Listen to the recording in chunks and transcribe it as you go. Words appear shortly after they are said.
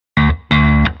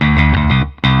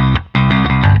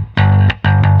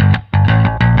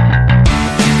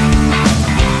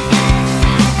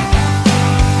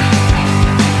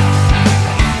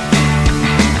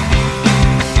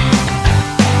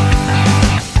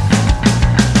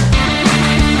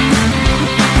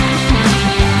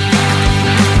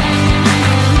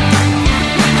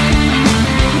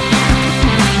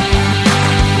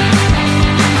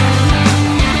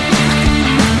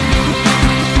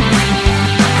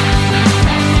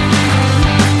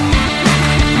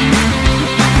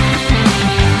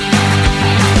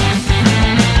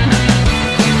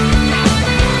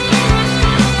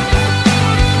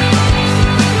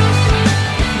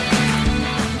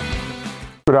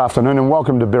afternoon and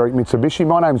welcome to Berwick Mitsubishi.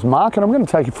 My name's Mark and I'm going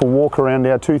to take you for a walk around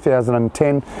our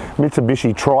 2010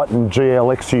 Mitsubishi Triton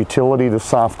GLX utility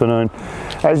this afternoon.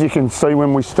 As you can see,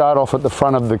 when we start off at the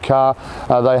front of the car,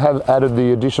 they have added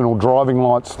the additional driving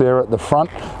lights there at the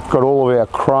front. Got all of our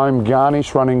chrome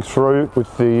garnish running through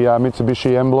with the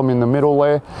Mitsubishi emblem in the middle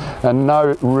there, and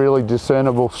no really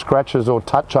discernible scratches or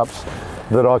touch-ups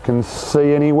that I can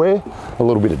see anywhere. A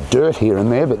little bit of dirt here and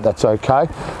there, but that's okay.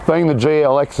 Being the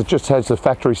GLX, it just has the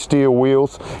factory steel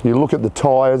wheels. You look at the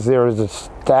tyres, there is a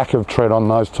stack of tread on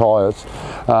those tyres.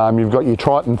 You've got your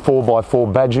Triton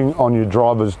 4x4 badging on your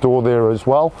driver's door there as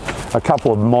well. A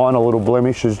couple of minor little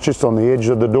blemishes just on the edge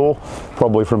of the door,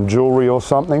 probably from jewellery or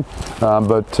something,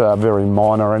 but very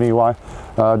minor anyway.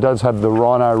 It does have the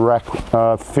Rhino rack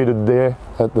fitted there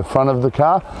at the front of the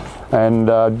car, and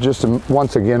just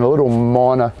once again a little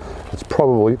minor, it's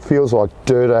probably, feels like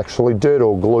dirt actually, dirt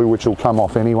or glue, which will come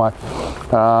off anyway.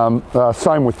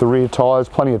 Same with the rear tyres,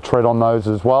 plenty of tread on those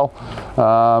as well.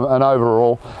 And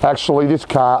overall, actually this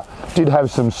car did have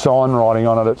some sign writing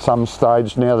on it at some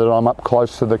stage now that I'm up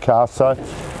close to the car, so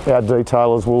our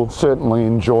detailers will certainly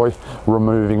enjoy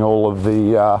removing all of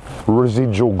the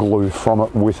residual glue from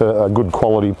it with a good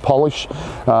quality polish.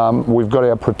 We've got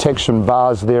our protection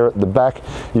bars there at the back.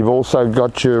 You've also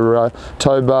got your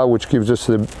tow bar, which gives us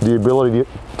the ability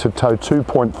to tow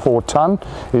 2.4 tonne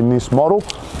in this model.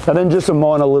 And then just a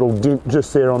minor little dent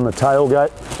just there on the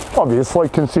tailgate, obviously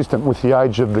consistent with the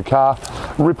age of the car.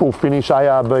 Ripple finish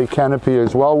ARB canopy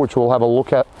as well, which we'll have a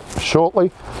look at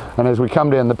shortly. And as we come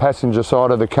down the passenger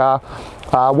side of the car,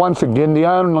 once again, the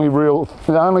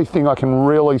only thing I can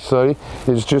really see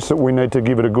is just that we need to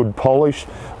give it a good polish,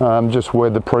 just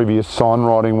where the previous sign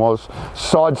writing was.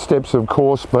 Side steps, of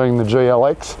course, being the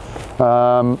GLX,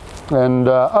 and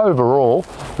overall,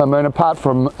 I mean, apart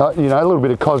from you know, a little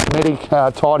bit of cosmetic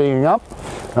tidying up,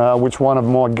 which one of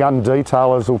my gun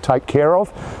detailers will take care of,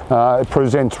 it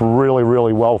presents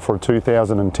really well for a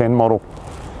 2010 model.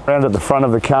 Around at the front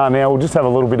of the car now, we'll just have a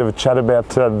little bit of a chat about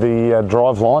the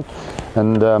drive line.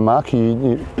 And Mark,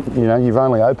 you know, you've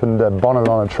only opened a bonnet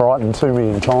on a Triton 2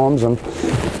 million times, and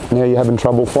now you're having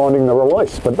trouble finding the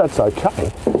release, but that's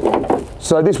okay.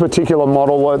 So this particular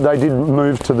model, they did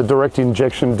move to the direct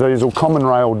injection diesel, common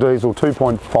rail diesel,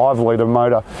 2.5 litre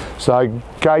motor. So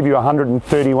it gave you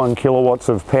 131 kilowatts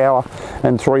of power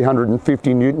and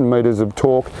 350 newton meters of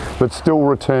torque, but still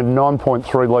returned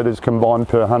 9.3 litres combined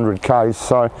per 100 k's.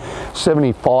 So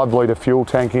 75 litre fuel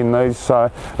tank in these.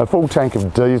 So a full tank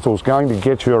of diesel is going to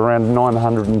get you around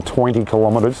 920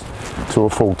 kilometres to a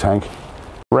full tank.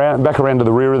 Back around to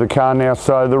the rear of the car now,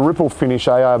 so the ripple finish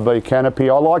ARB canopy.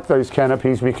 I like these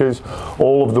canopies because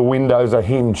all of the windows are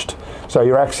hinged, so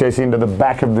your access into the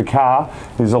back of the car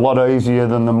is a lot easier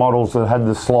than the models that had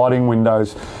the sliding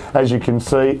windows. As you can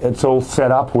see, it's all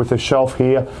set up with a shelf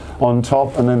here on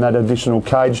top and then that additional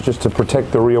cage just to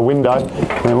protect the rear window.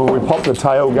 And when we pop the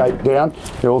tailgate down,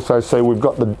 you also see we've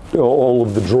got all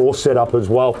of the drawers set up as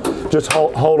well. Just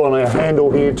hold on our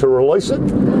handle here to release it,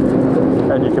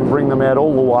 and you can bring them out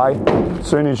all the way. As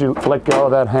soon as you let go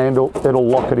of that handle, it'll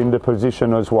lock it into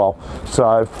position as well.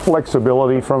 So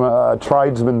flexibility from a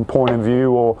tradesman point of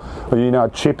view, or you know, a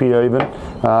chippy even,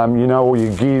 you know, all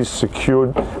your gears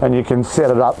secured, and you can set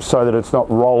it up so that it's not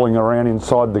rolling around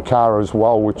inside the car as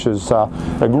well, which is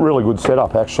a really good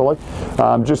setup actually.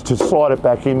 Just to slide it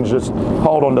back in, just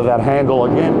hold onto that handle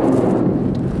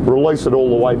again, release it all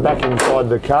the way back inside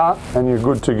the car, and you're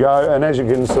good to go. And as you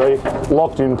can see,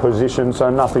 locked in position, so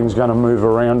nothing's going to move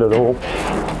around at all.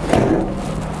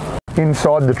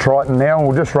 Inside the Triton now,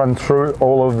 we'll just run through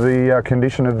all of the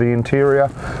condition of the interior.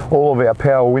 All of our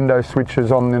power window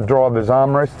switches on the driver's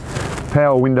armrest.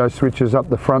 Power window switches up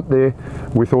the front there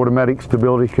with automatic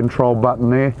stability control button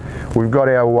there. We've got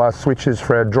our switches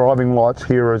for our driving lights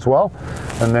here as well.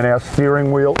 And then our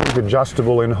steering wheel is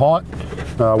adjustable in height.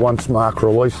 Once Mark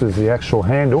releases the actual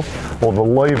handle, or the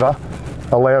lever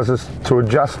allows us to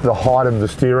adjust the height of the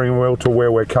steering wheel to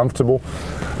where we're comfortable.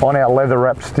 On our leather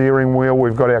wrapped steering wheel,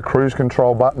 we've got our cruise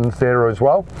control buttons there as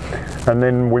well. And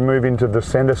then we move into the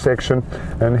center section,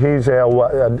 and here's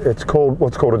our, it's called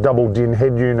what's called a double DIN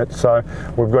head unit. So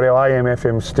we've got our AM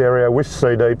FM stereo with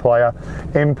CD player,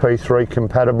 MP3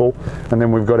 compatible, and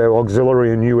then we've got our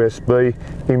auxiliary and USB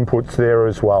inputs there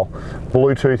as well.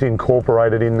 Bluetooth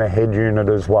incorporated in the head unit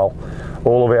as well.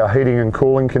 All of our heating and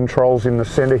cooling controls in the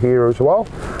center here as well.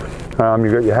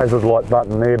 You've got your hazard light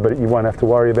button there, but you won't have to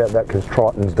worry about that because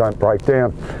Tritons don't break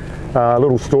down. A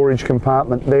little storage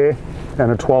compartment there,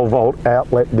 and a 12-volt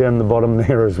outlet down the bottom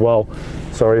there as well.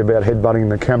 Sorry about headbutting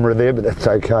the camera there, but that's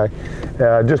okay.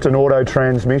 Just an auto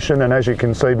transmission, and as you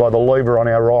can see by the lever on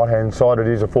our right hand side, it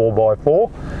is a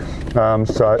 4x4.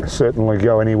 so certainly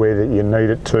go anywhere that you need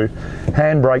it to.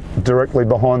 Handbrake directly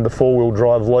behind the four-wheel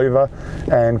drive lever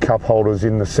and cup holders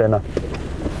in the centre.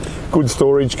 Good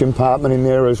storage compartment in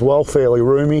there as well, fairly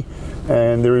roomy,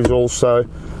 and there is also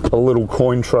a little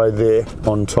coin tray there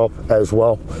on top as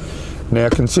well. Now,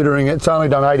 considering it's only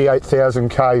done 88,000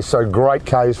 Ks, so great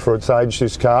Ks for its age,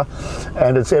 this car,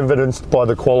 and it's evidenced by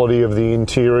the quality of the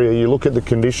interior. You look at the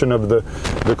condition of the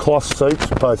cloth seats,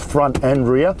 both front and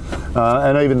rear,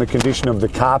 and even the condition of the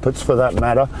carpets for that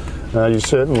matter. You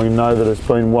certainly know that it's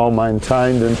been well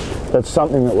maintained, and that's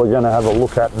something that we're going to have a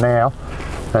look at now.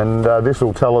 And this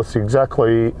will tell us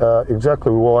exactly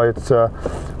why it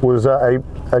was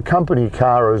a company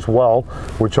car as well,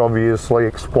 which obviously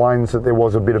explains that there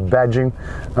was a bit of badging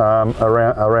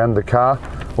around the car,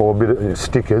 or a bit of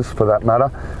stickers for that matter.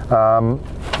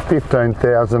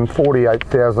 15,000,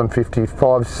 48,000,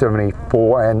 55,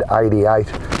 74 and 88.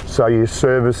 So your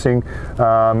servicing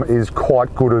is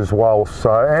quite good as well,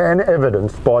 so, and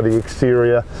evidenced by the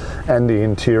exterior and the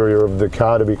interior of the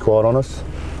car, to be quite honest.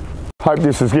 Hope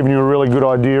this has given you a really good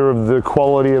idea of the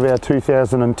quality of our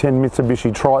 2010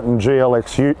 Mitsubishi Triton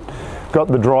GLX ute. Got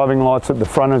the driving lights at the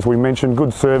front, as we mentioned,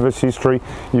 good service history.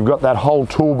 You've got that whole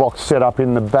toolbox set up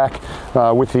in the back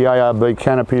with the ARB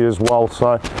canopy as well.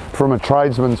 So from a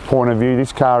tradesman's point of view,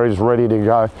 this car is ready to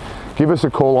go. Give us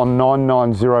a call on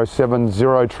 9907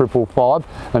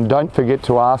 0555, and don't forget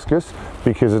to ask us,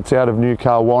 because it's out of new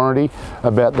car warranty,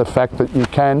 about the fact that you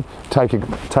can take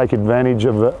advantage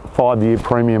of a 5-year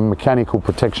premium mechanical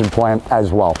protection plan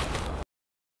as well.